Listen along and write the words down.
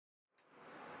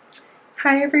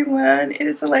Hi everyone, it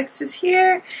is Alexis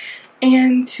here,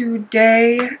 and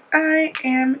today I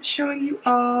am showing you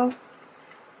all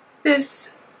this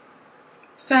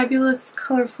fabulous,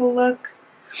 colorful look.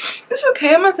 It's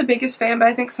okay, I'm not the biggest fan, but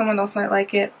I think someone else might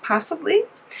like it, possibly.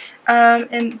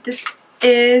 And this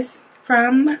is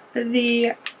from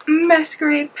the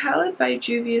Masquerade Palette by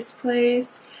Juvia's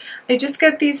Place. I just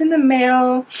got these in the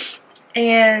mail,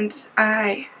 and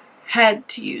I had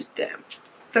to use them.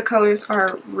 The colors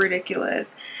are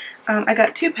ridiculous. I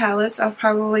got two palettes. I'll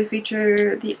probably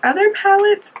feature the other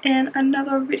palettes in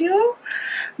another video,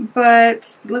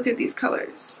 but look at these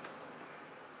colors.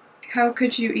 How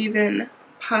could you even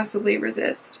possibly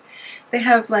resist? They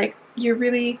have like your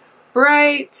really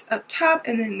bright up top,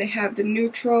 and then they have the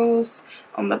neutrals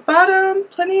on the bottom,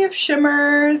 plenty of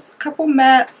shimmers, a couple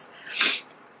mattes.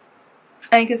 I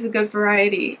think it's a good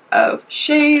variety of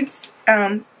shades.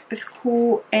 It's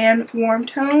cool and warm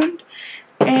toned,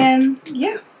 and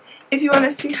yeah, if you want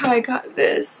to see how I got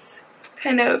this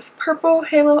kind of purple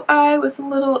halo eye with a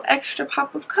little extra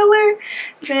pop of color,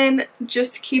 then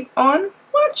just keep on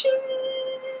watching.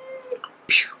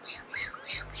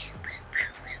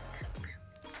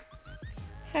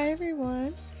 Hi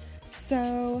everyone,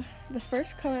 so the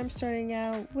first color I'm starting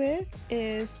out with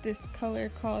is this color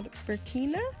called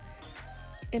Burkina.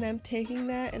 And I'm taking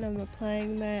that and I'm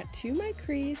applying that to my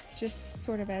crease, just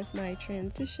sort of as my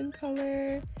transition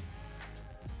color,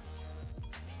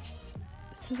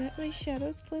 so that my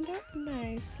shadows blend out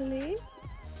nicely.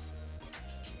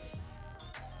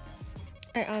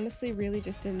 I honestly really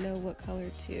just didn't know what color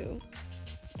to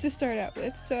start out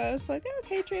with, so I was like,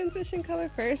 okay, transition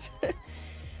color first.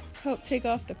 Help take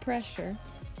off the pressure.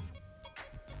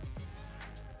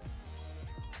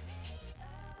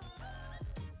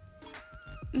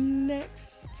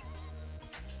 Next,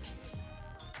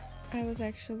 I was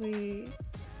actually,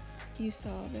 you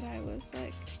saw that I was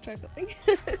like struggling.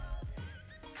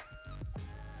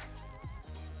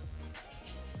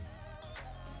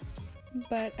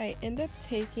 But I end up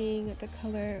taking the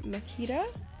color Makita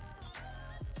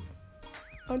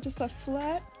on just a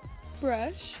flat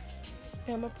brush.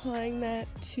 I'm applying that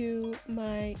to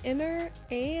my inner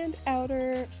and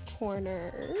outer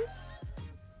corners.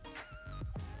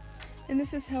 And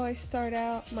this is how I start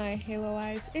out my halo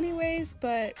eyes anyways,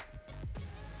 but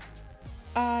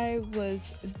I was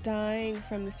dying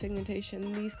from this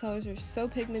pigmentation. These colors are so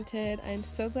pigmented. I'm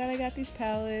so glad I got these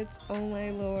palettes. Oh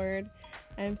my lord,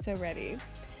 I'm so ready.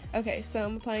 Okay, so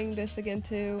I'm applying this again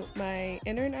to my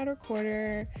inner and outer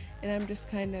corner, and I'm just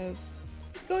kind of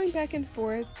going back and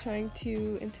forth trying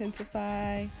to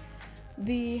intensify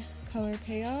the color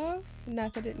payoff.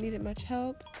 Not that it needed much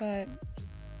help, but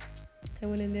I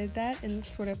went and did that and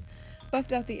sort of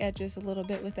buffed out the edges a little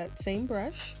bit with that same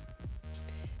brush.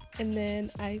 And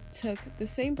then I took the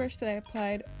same brush that I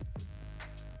applied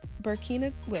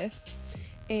Burkina with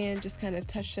and just kind of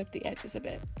touched up the edges a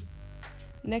bit.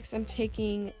 Next, I'm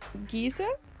taking Giza.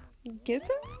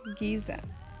 That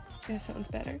sounds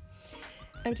better.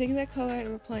 I'm taking that color and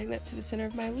I'm applying that to the center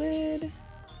of my lid.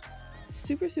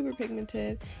 Super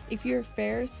pigmented. If you're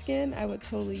fair skin, I would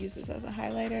totally use this as a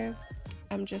highlighter.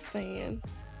 I'm just saying.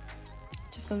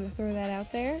 Just going to throw that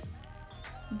out there.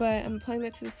 But I'm applying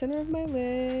that to the center of my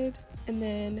lid, and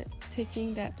then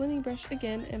taking that blending brush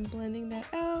again and blending that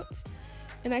out.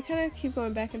 And I kind of keep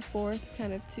going back and forth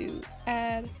kind of to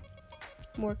add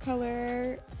more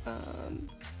color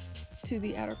to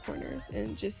the outer corners,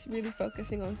 and just really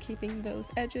focusing on keeping those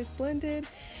edges blended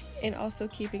and also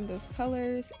keeping those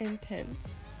colors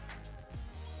intense.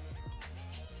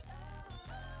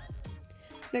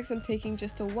 Next, I'm taking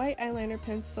just a white eyeliner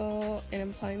pencil and I'm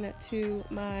applying that to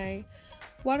my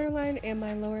waterline and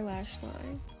my lower lash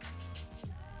line.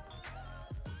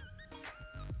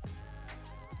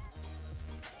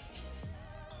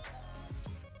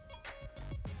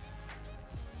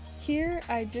 Here,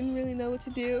 I didn't really know what to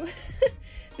do.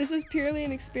 This was purely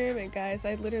an experiment, guys.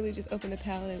 I literally just opened the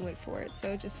palette and went for it,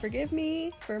 so just forgive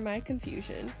me for my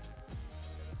confusion.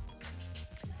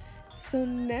 So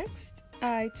next,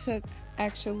 I took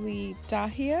actually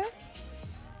Dahlia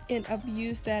and I've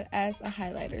used that as a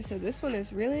highlighter. So this one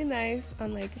is really nice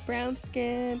on like brown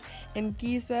skin, and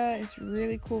Giza is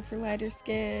really cool for lighter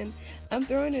skin. I'm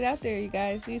throwing it out there, you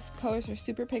guys. These colors are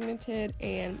super pigmented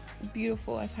and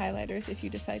beautiful as highlighters if you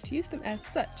decide to use them as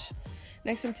such.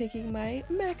 Next, I'm taking my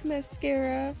MAC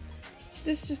mascara.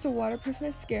 This is just a waterproof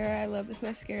mascara. I love this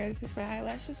mascara. This makes my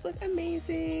eyelashes look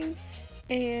amazing.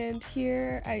 And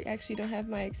here I actually don't have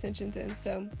my extensions in,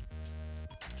 so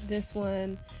this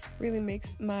one really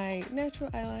makes my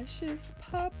natural eyelashes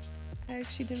pop. I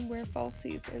actually didn't wear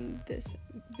falsies in this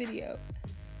video.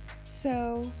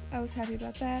 So I was happy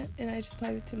about that, and I just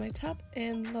applied it to my top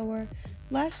and lower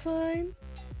lash line.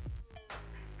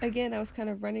 Again, I was kind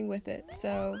of running with it,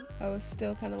 so I was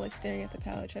still kind of like staring at the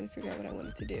palette trying to figure out what I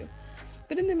wanted to do.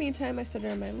 But in the meantime, I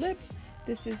started on my lip.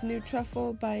 This is Nude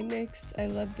Truffle by NYX. I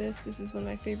love this. This is one of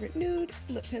my favorite nude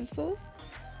lip pencils.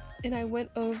 And I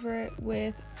went over it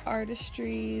with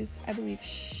Artistry's, I believe,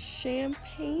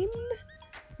 Champagne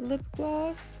lip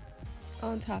gloss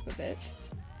on top of it.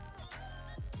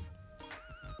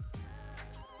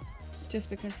 Just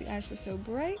because the eyes were so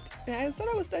bright. And I thought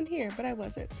I was done here, but I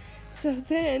wasn't. So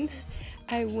then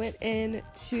I went in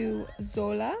to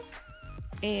Zola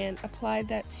and applied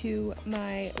that to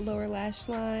my lower lash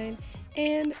line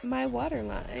and my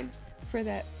waterline for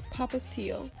that pop of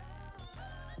teal.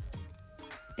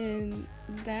 And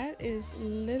that is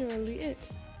literally it.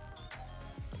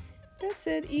 That's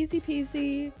it. Easy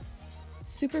peasy,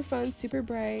 super fun, super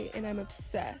bright, and I'm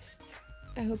obsessed.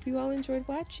 I hope you all enjoyed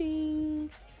watching.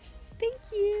 Thank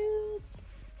you.